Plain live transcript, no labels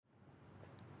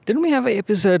Didn't we have an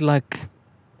episode like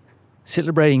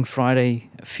celebrating Friday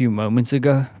a few moments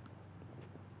ago?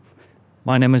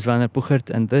 My name is Werner Puchert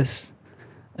and this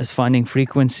is Finding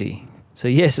Frequency. So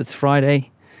yes, it's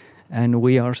Friday and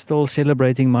we are still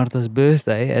celebrating Martha's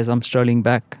birthday as I'm strolling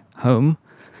back home.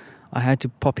 I had to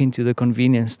pop into the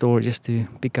convenience store just to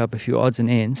pick up a few odds and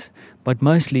ends, but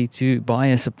mostly to buy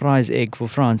a surprise egg for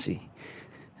Francie.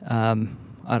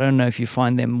 I don't know if you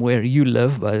find them where you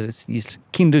live, but it's these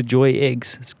Kinder Joy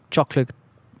eggs. It's chocolate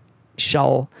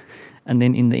shell, and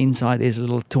then in the inside there's a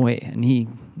little toy, and he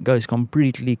goes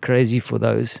completely crazy for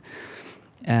those.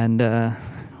 And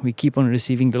we keep on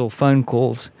receiving little phone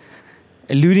calls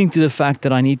alluding to the fact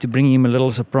that I need to bring him a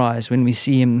little surprise when we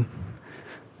see him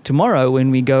tomorrow, when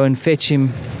we go and fetch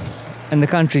him in the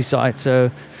countryside.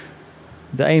 So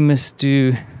the aim is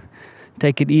to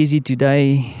take it easy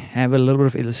today, have a little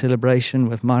bit of a celebration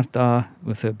with Martha,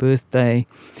 with her birthday,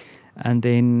 and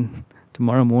then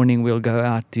tomorrow morning we'll go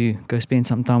out to go spend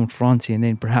some time with Francie, and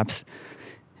then perhaps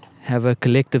have a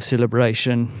collective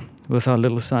celebration with our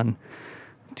little son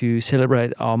to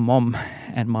celebrate our mom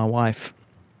and my wife.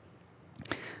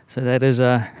 So that is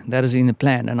in the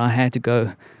plan, and I had to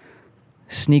go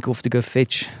sneak off to go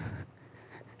fetch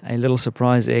a little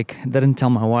surprise egg. Didn't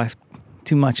tell my wife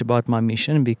too much about my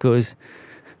mission because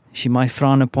she might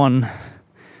frown upon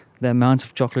the amounts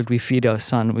of chocolate we feed our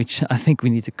son, which I think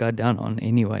we need to cut down on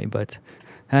anyway. But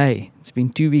hey, it's been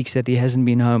 2 weeks that he hasn't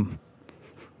been home.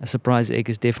 A surprise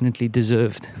egg is definitely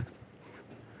deserved.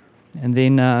 And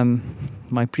then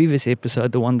my previous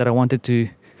episode, the one that I wanted to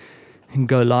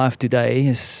go live today,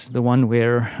 is the one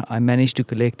where I managed to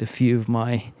collect a few of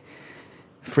my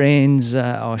friends,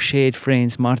 our shared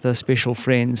friends, Martha's special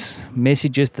friends,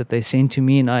 messages that they sent to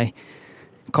me, and I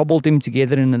cobbled them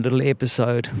together in a little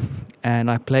episode, and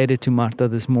I played it to Martha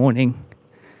this morning,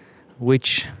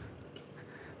 which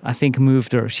I think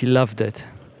moved her. She loved it.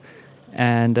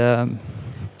 And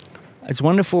it's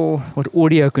wonderful what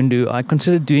audio can do. I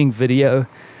considered doing video,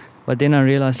 but then I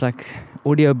realized like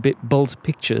audio builds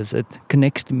pictures, it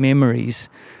connects to memories,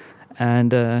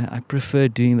 and I prefer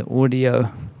doing the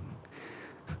audio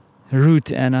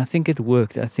route, and I think it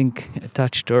worked. I think it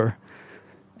touched her,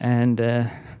 and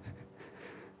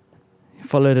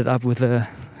followed it up with a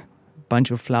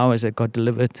bunch of flowers that got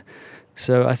delivered.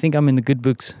 So I think I'm in the good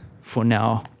books for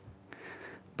now.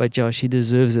 But yeah, she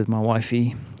deserves it, my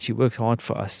wifey. She works hard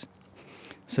for us.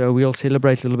 So we'll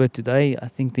celebrate a little bit today. I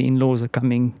think the in-laws are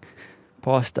coming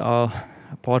past our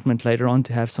apartment later on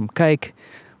to have some cake.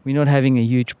 We're not having a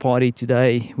huge party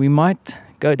today. We might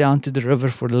go down to the river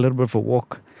for a little bit of a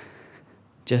walk,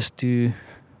 just to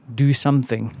do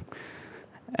something.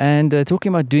 And talking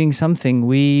about doing something,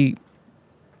 we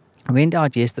went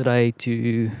out yesterday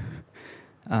to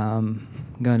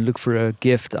go and look for a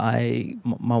gift.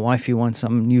 My wifey wants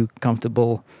some new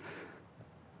comfortable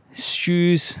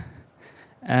shoes,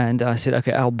 and I said,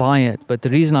 okay, I'll buy it. But the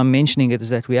reason I'm mentioning it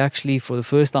is that we actually, for the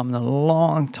first time in a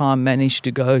long time, managed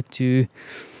to go to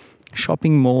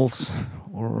shopping malls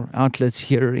or outlets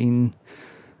here in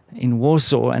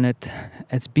Warsaw, and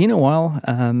it's been a while.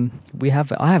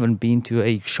 I haven't been to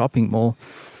a shopping mall,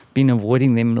 been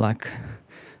avoiding them like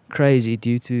crazy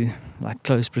due to like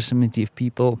close proximity of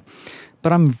people.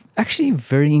 But I'm actually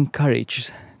very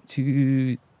encouraged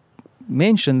to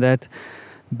mention that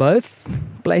both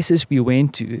places we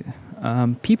went to,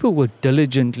 people were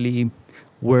diligently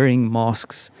wearing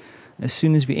masks. As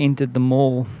soon as we entered the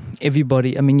mall,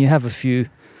 everybody, I mean, you have a few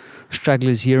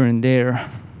stragglers here and there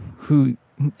who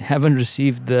haven't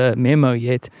received the memo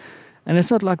yet, and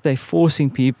it's not like they're forcing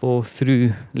people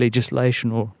through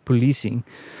legislation or policing.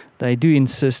 They do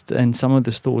insist in some of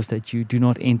the stores that you do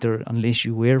not enter unless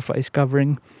you wear face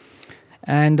covering.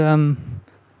 And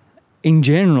in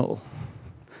general,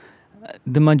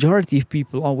 the majority of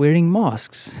people are wearing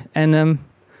masks, and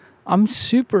I'm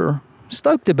super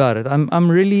stoked about it.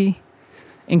 I'm really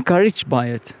encouraged by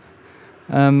it.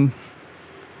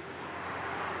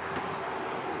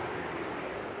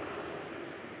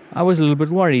 I was a little bit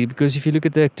worried because if you look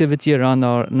at the activity around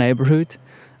our neighborhood,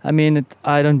 I mean,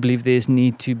 I don't believe there's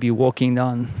need to be walking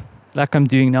down like I'm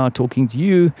doing now, talking to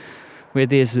you, where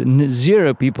there's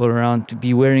zero people around to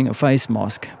be wearing a face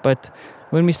mask. But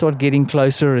when we start getting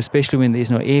closer, especially when there's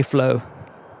no airflow,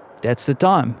 that's the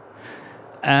time.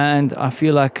 And I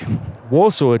feel like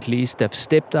Warsaw, at least, have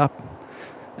stepped up,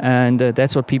 and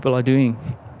that's what people are doing.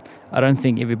 I don't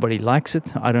think everybody likes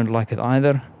it. I don't like it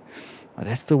either. But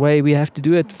that's the way we have to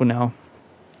do it for now.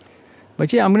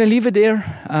 But yeah, I'm going to leave it there.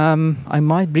 I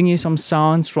might bring you some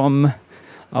sounds from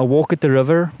I'll walk at the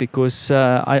river because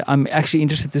I'm actually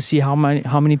interested to see how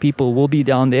many people will be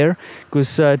down there,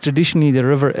 because traditionally the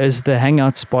river is the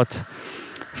hangout spot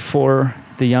for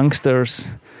the youngsters.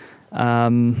 I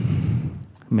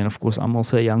mean, of course, I'm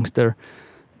also a youngster,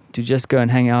 to just go and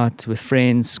hang out with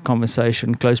friends,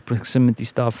 conversation, close proximity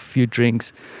stuff, a few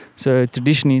drinks. So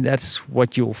traditionally, that's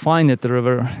what you'll find at the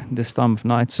river this time of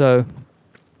night. So,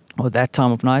 or that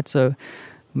time of night. So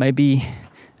maybe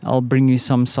I'll bring you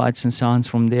some sights and sounds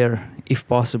from there, if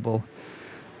possible.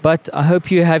 But I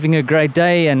hope you're having a great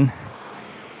day, and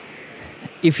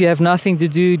if you have nothing to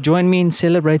do, join me in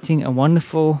celebrating a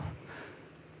wonderful,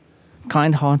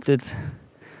 kind-hearted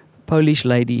Polish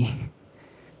lady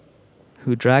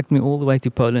who dragged me all the way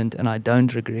to Poland, and I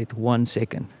don't regret 1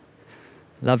 second.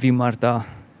 Love you, Marta,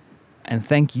 and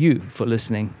thank you for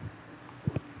listening.